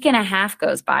week and a half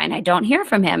goes by and I don't hear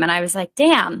from him. And I was like,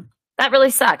 damn, that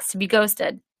really sucks to be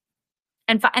ghosted.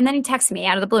 And then he texts me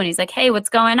out of the blue and he's like, hey, what's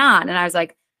going on? And I was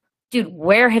like, dude,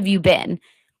 where have you been?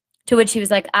 To which he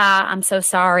was like, I'm so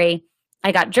sorry.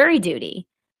 I got jury duty.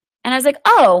 And I was like,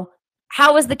 oh,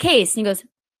 how was the case? And he goes,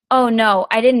 oh, no,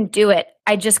 I didn't do it.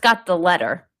 I just got the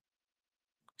letter.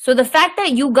 So the fact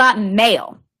that you got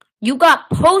mail, you got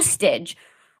postage,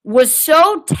 was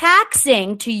so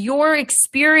taxing to your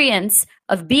experience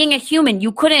of being a human.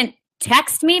 You couldn't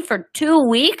text me for 2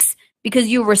 weeks because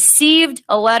you received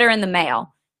a letter in the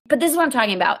mail. But this is what I'm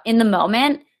talking about. In the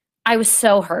moment, I was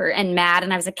so hurt and mad.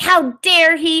 And I was like, how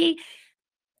dare he?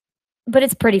 But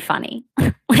it's pretty funny.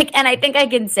 And I think I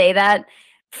can say that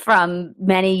from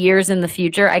many years in the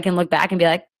future. I can look back and be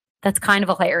like, that's kind of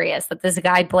hilarious that this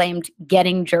guy blamed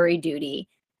getting jury duty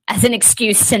as an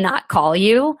excuse to not call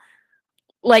you.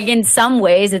 Like, in some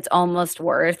ways, it's almost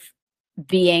worth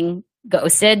being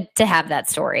ghosted to have that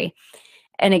story.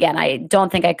 And again, I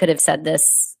don't think I could have said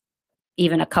this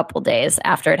even a couple days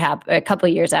after it happened, a couple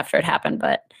years after it happened,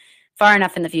 but far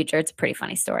enough in the future, it's a pretty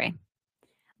funny story.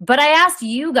 But I asked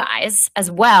you guys as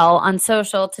well on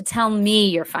social to tell me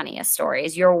your funniest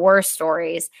stories, your worst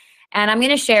stories. And I'm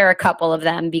going to share a couple of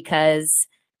them because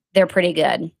they're pretty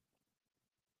good.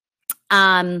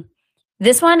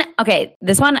 This one,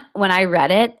 when I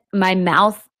read it, my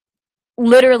mouth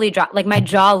literally dropped, like my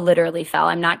jaw literally fell.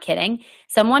 I'm not kidding.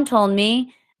 Someone told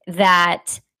me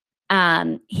that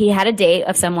he had a date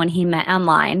of someone he met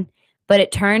online, but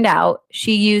it turned out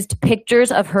she used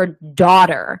pictures of her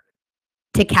daughter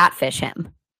to catfish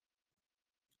him.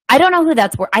 I don't know who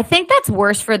that's worse. I think that's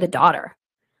worse for the daughter.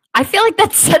 I feel like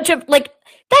that's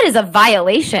that is a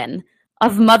violation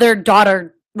of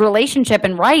mother-daughter relationship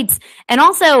and rights, and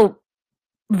also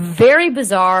very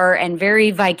bizarre and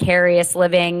very vicarious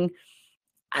living.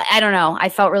 I don't know. I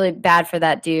felt really bad for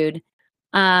that dude.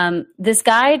 This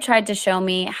guy tried to show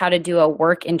me how to do a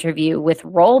work interview with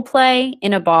role play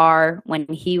in a bar when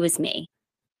he was me.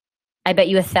 I bet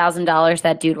you $1,000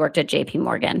 that dude worked at JP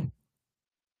Morgan.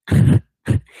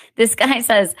 This guy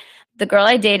says, the girl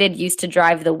I dated used to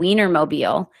drive the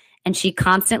Wienermobile, and she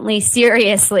constantly,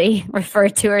 seriously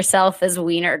referred to herself as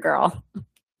Wiener Girl.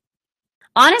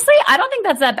 Honestly, I don't think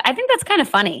that's that. I think that's kind of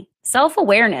funny.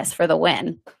 Self-awareness for the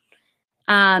win.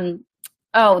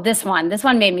 This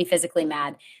one made me physically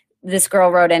mad. This girl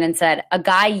wrote in and said, a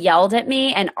guy yelled at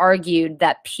me and argued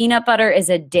that peanut butter is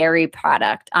a dairy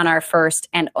product on our first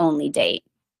and only date.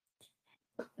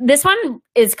 This one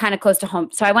is kind of close to home.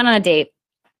 So I went on a date.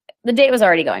 The date was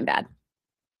already going bad.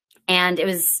 And it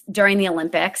was during the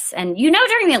Olympics. And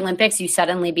during the Olympics, you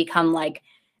suddenly become like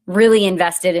really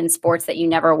invested in sports that you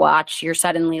never watch. You're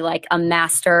suddenly like a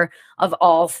master of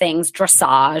all things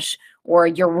dressage, or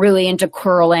you're really into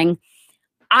curling.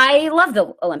 I love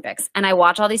the Olympics and I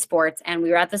watch all these sports, and we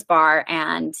were at this bar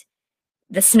and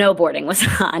the snowboarding was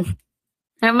on.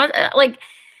 And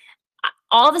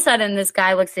all of a sudden this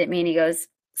guy looks at me and he goes,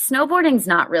 snowboarding's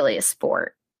not really a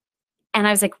sport. And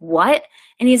I was like, what?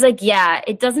 And he's like, yeah,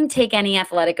 it doesn't take any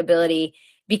athletic ability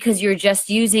because you're just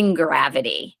using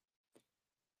gravity.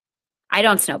 I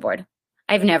don't snowboard.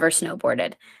 I've never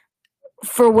snowboarded.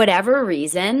 For whatever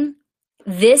reason,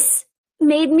 this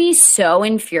made me so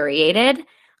infuriated.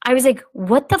 I was like,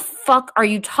 what the fuck are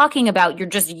you talking about? You're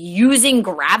just using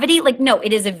gravity? Like, no,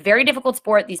 it is a very difficult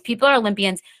sport. These people are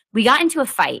Olympians. We got into a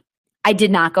fight. I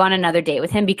did not go on another date with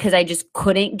him because I just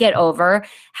couldn't get over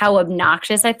how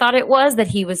obnoxious I thought it was that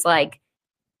he was like,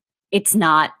 it's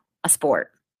not a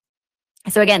sport.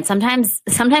 So again, sometimes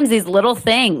these little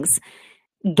things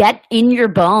get in your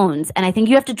bones, and I think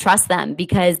you have to trust them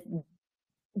because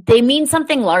they mean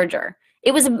something larger.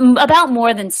 It was about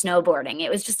more than snowboarding.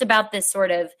 It was just about this sort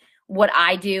of, what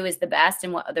I do is the best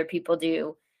and what other people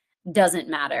do doesn't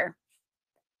matter.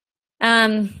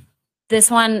 This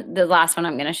one, the last one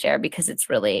I'm going to share because it's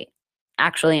really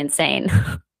actually insane,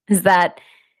 is that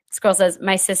this girl says,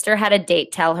 my sister had a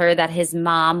date tell her that his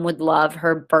mom would love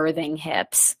her birthing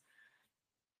hips.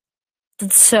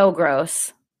 It's so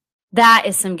gross. That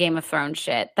is some Game of Thrones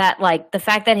shit. That, like, the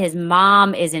fact that his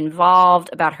mom is involved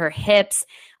about her hips.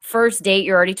 First date,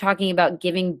 you're already talking about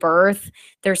giving birth.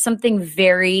 There's something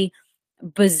very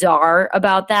bizarre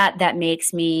about that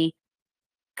makes me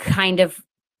kind of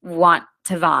want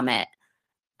to vomit.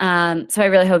 So I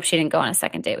really hope she didn't go on a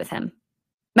second date with him.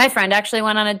 My friend actually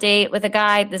went on a date with a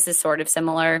guy. This is sort of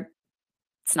similar.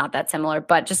 It's not that similar,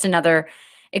 but just another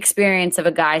experience of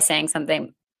a guy saying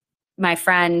something. My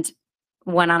friend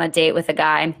went on a date with a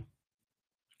guy,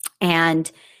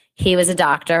 and he was a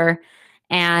doctor,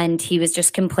 and he was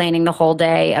just complaining the whole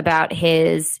day about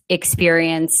his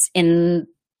experience in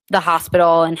the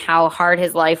hospital and how hard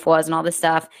his life was and all this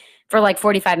stuff for like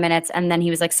 45 minutes. And then he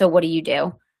was like, so what do you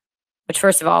do? Which,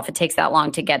 first of all, if it takes that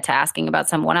long to get to asking about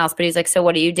someone else, but he's like, so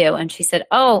what do you do? And she said,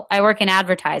 oh, I work in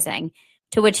advertising.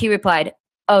 To which he replied,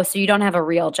 oh, so you don't have a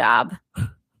real job.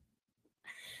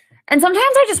 And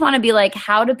sometimes I just want to be like,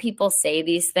 how do people say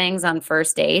these things on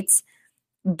first dates?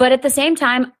 But at the same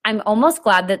time, I'm almost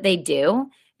glad that they do,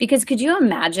 because could you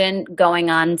imagine going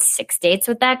on 6 dates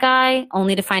with that guy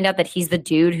only to find out that he's the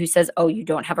dude who says, oh, you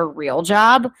don't have a real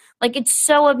job? Like, it's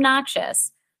so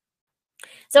obnoxious.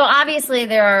 So obviously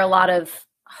there are a lot of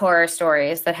horror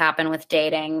stories that happen with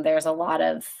dating. There's a lot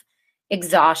of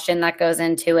exhaustion that goes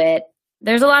into it.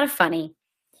 There's a lot of funny.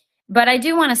 But I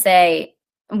do want to say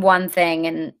one thing,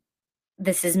 and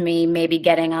this is me maybe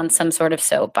getting on some sort of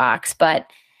soapbox, but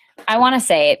I want to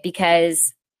say it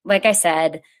because, like I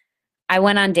said, I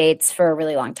went on dates for a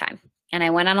really long time, and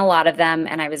I went on a lot of them,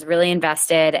 and I was really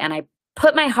invested, and I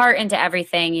put my heart into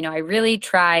everything. You know, I really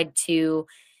tried to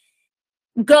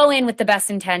go in with the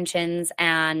best intentions,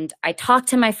 and I talked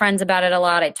to my friends about it a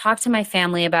lot. I talked to my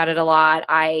family about it a lot.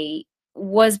 I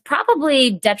was probably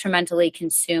detrimentally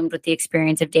consumed with the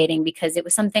experience of dating because it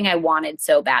was something I wanted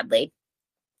so badly,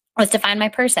 was to find my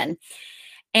person.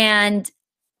 And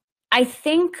I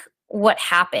think what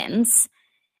happens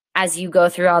as you go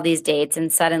through all these dates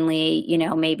and suddenly, you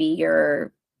know, maybe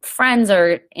your friends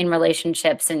are in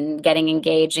relationships and getting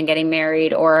engaged and getting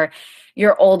married, or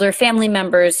your older family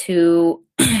members who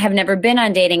have never been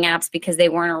on dating apps because they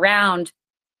weren't around,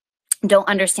 don't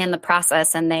understand the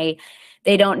process, and they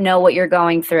don't know what you're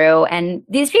going through. And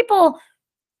these people,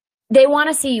 they want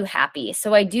to see you happy.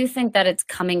 So I do think that it's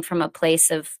coming from a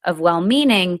place of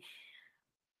well-meaning,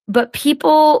 but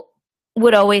people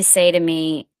would always say to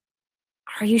me,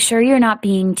 are you sure you're not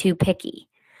being too picky?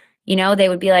 You know, they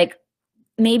would be like,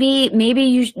 maybe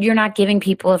you're not giving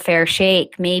people a fair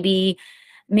shake. Maybe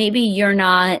you're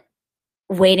not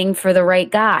waiting for the right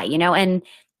guy, you know, and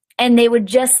they would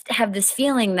just have this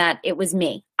feeling that it was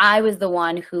me. I was the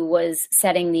one who was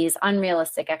setting these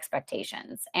unrealistic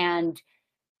expectations. And,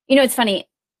 you know, it's funny,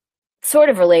 sort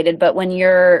of related, but when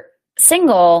you're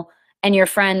single and your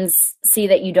friends see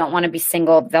that you don't want to be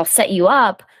single, they'll set you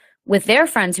up with their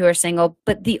friends who are single.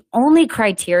 But the only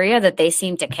criteria that they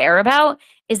seem to care about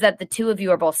is that the two of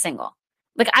you are both single.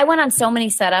 Like, I went on so many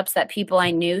setups that people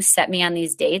I knew set me on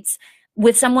these dates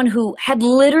with someone who had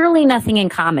literally nothing in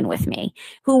common with me,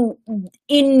 who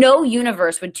in no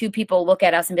universe would two people look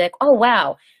at us and be like, oh,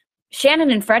 wow, Shannon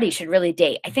and Freddie should really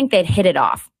date. I think they'd hit it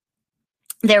off.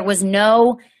 There was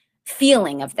no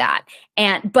feeling of that.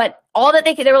 But all that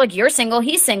they were like, you're single,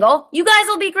 he's single, you guys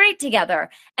will be great together.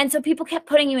 And so people kept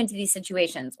putting you into these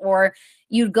situations, or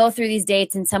you'd go through these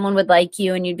dates and someone would like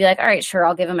you and you'd be like, all right, sure,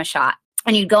 I'll give him a shot.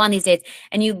 And you'd go on these dates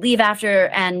and you'd leave after,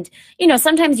 and, you know,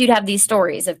 sometimes you'd have these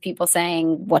stories of people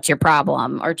saying, what's your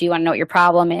problem? Or do you want to know what your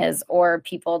problem is? Or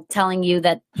people telling you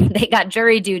that they got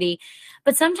jury duty.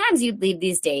 But sometimes you'd leave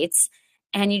these dates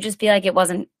and you just be like,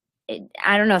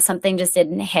 I don't know, something just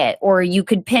didn't hit. Or you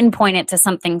could pinpoint it to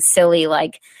something silly,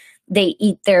 like they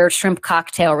eat their shrimp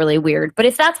cocktail really weird. But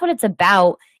if that's what it's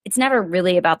about, it's never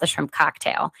really about the shrimp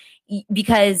cocktail,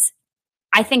 because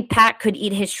I think Pat could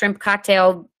eat his shrimp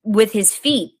cocktail with his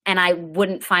feet and I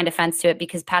wouldn't find offense to it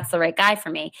because Pat's the right guy for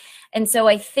me. And so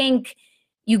I think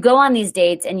you go on these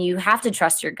dates and you have to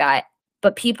trust your gut,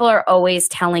 but people are always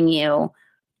telling you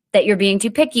that you're being too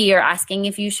picky or asking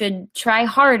if you should try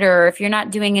harder or if you're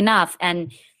not doing enough.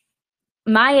 And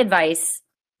my advice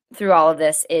through all of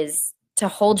this is to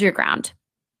hold your ground,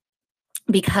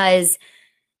 because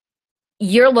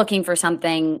you're looking for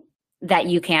something that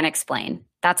you can't explain.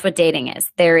 That's what dating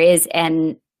is. There is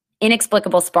an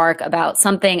inexplicable spark about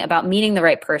something, about meeting the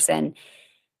right person.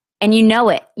 And you know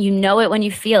it. You know it when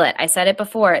you feel it. I said it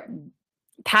before.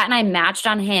 Pat and I matched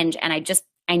on Hinge, and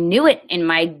I knew it in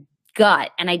my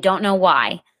gut, and I don't know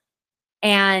why.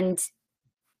 And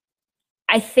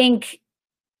I think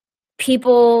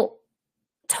people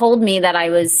told me that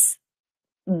I was,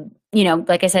 you know,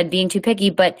 like I said, being too picky,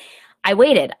 but I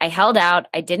waited. I held out.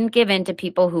 I didn't give in to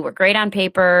people who were great on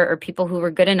paper or people who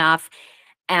were good enough.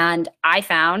 And I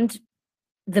found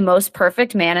the most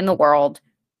perfect man in the world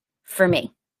for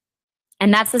me.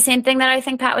 And that's the same thing that I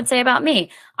think Pat would say about me.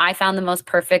 I found the most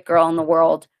perfect girl in the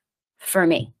world for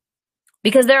me.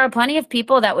 Because there are plenty of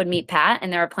people that would meet Pat,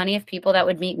 and there are plenty of people that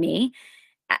would meet me,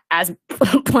 as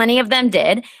plenty of them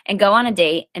did, and go on a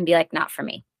date and be like, not for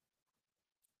me.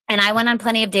 And I went on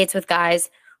plenty of dates with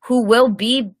guys who will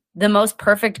be the most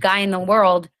perfect guy in the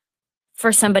world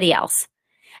for somebody else.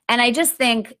 And I just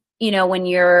think, when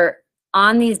you're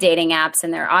on these dating apps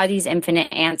and there are these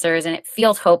infinite answers and it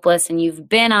feels hopeless and you've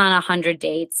been on 100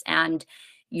 dates and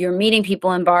you're meeting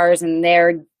people in bars and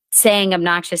they're saying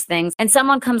obnoxious things and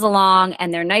someone comes along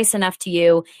and they're nice enough to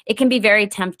you, it can be very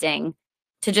tempting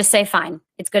to just say, fine,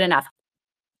 it's good enough.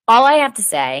 All I have to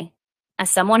say,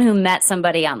 as someone who met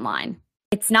somebody online,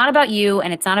 it's not about you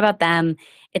and it's not about them.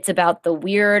 It's about the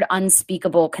weird,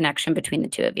 unspeakable connection between the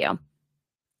two of you.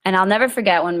 And I'll never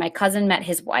forget when my cousin met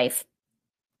his wife,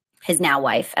 his now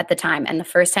wife at the time, and the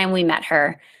first time we met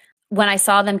her, when I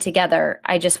saw them together,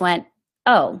 I just went,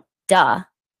 oh, duh,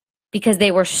 because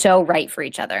they were so right for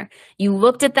each other. You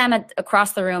looked at them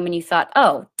across the room and you thought,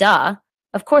 oh, duh,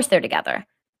 of course they're together.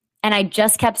 And I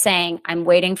just kept saying, I'm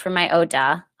waiting for my oh,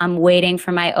 duh. I'm waiting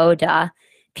for my oh, duh.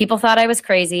 People thought I was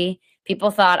crazy. People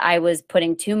thought I was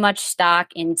putting too much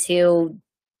stock into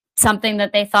something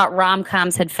that they thought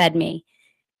rom-coms had fed me.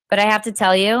 But I have to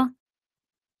tell you,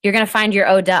 you're going to find your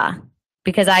oh, duh,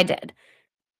 because I did.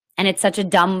 And it's such a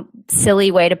dumb, silly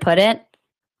way to put it.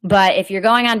 But if you're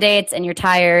going on dates and you're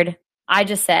tired, I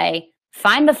just say,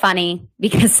 find the funny,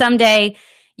 because someday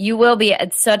you will be,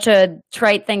 it's such a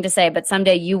trite thing to say, but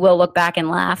someday you will look back and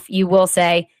laugh. You will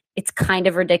say, it's kind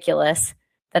of ridiculous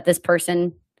that this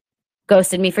person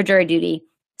ghosted me for jury duty.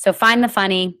 So find the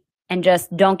funny and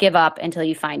just don't give up until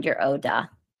you find your oh, duh.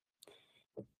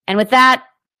 And with that,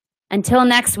 until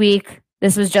next week,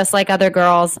 this was Just Like Other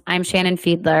Girls. I'm Shannon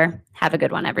Fiedler. Have a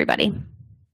good one, everybody.